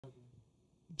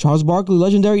Charles Barkley,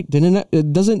 legendary, didn't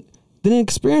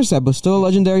experience that, but still a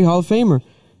legendary Hall of Famer.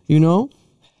 You know,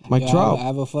 Mike Trout. I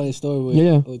have a funny story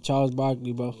with Charles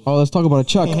Barkley, bro. Oh, let's talk about a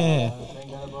Chuck. Yeah.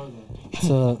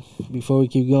 So before we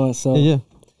keep going,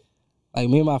 like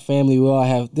me and my family, we all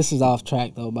have. This is off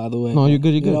track though, by the way. No, you're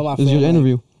good. You're good. Know, this is your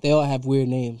interview. Like, they all have weird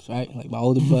names, right? Like my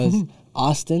older brother's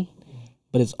Austin,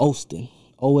 but it's Ostin,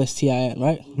 Ostin,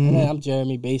 right? And then I'm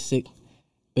Jeremy, basic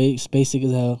as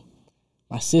hell.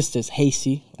 My sister's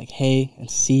Hasey, like Hay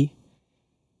and C.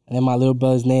 And then my little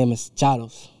brother's name is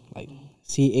Charos, like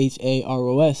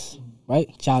Charos, right?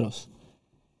 Charos.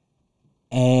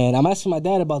 And I'm asking my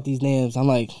dad about these names. I'm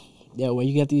like, yeah, where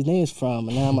you get these names from?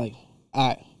 And then I'm like, all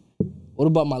right, what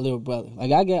about my little brother?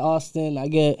 Like, I get Austin, I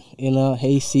get,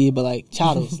 Hasey, but like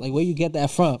Charos, like where you get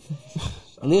that from?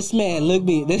 And this man looked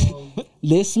me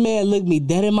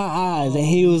dead in my eyes, and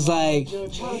he was like,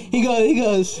 he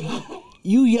goes,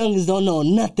 you youngins don't know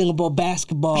nothing about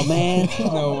basketball, man.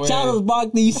 No way. Charles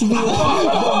Barkley used to be like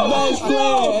the best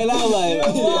player, and I'm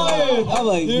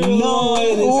like, no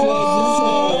way this man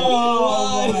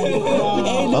just said,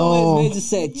 ain't no way this man just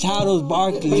said Charles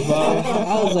Barkley, bro.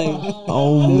 I was like,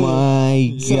 oh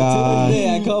my so God. to this day,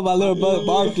 I call my little brother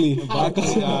Barkley.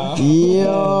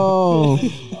 Yo.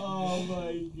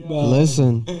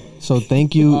 Listen, so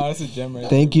thank you. Oh, that's a gem right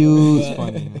thank there, you. It's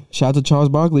funny. Shout out to Charles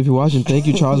Barkley if you're watching. Thank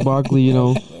you, Charles Barkley. You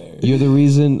know, you're the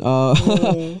reason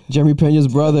Jeremy Pena's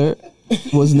brother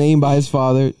was named by his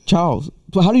father, Charles.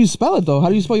 But how do you spell it though? How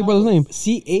do you spell your brother's name?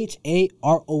 Charos.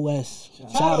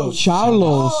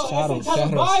 Charlos.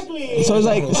 So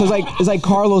it's like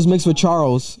Carlos mixed with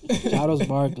Charles. Charles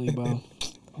Barkley, bro.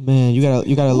 Man, you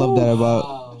gotta love that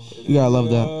about. You gotta love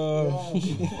that.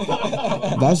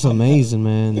 That's amazing,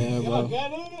 man. Yeah, bro.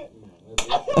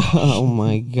 Oh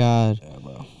my God. Yeah,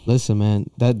 bro. Listen, man,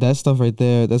 that stuff right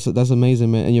there, that's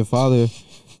amazing, man. And your father,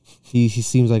 he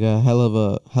seems like a hell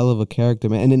of a character,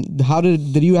 man. And then how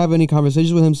did you have any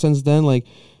conversations with him since then? Like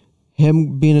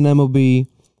him being an MLB,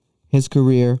 his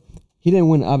career. He didn't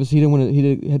win. Obviously, he didn't win.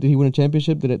 Did he win a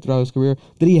championship? Throughout his career?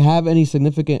 Did he have any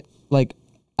significant like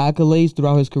accolades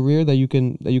throughout his career that you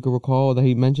can recall that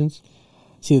he mentions?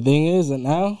 See, the thing is that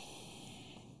now,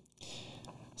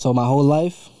 so my whole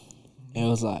life, it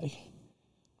was like,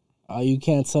 oh, you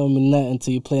can't tell me nothing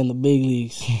until you play in the big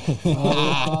leagues.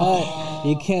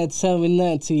 You can't tell me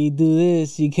nothing until you do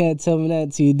this. You can't tell me nothing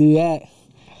until you do that.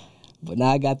 But now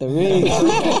I got the ring.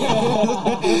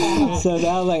 So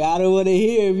now I'm like, I don't want to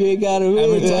hear if you ain't got a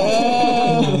ring.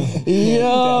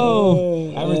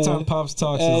 Every time Pops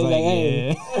talks, it's like,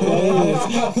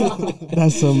 yeah.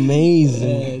 That's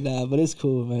amazing. Nah, but it's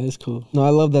cool, man. It's cool. No, I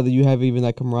love that you have even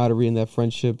that camaraderie and that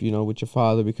friendship, with your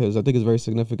father, because I think it's very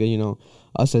significant,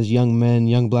 us as young men,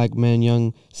 young black men,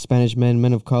 young Spanish men,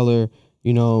 men of color,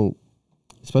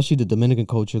 especially the Dominican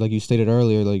culture, like you stated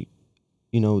earlier, like,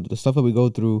 the stuff that we go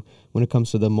through when it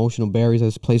comes to the emotional barriers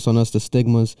that's placed on us, the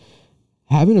stigmas.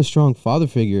 Having a strong father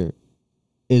figure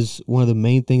is one of the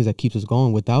main things that keeps us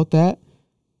going. Without that,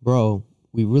 bro,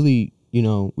 we really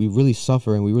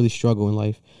suffer and we really struggle in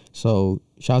life. So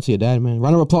shout out to your dad, man.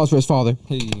 Round of applause for his father.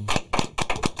 Hey.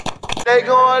 They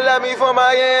gon' love me for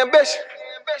my ambition.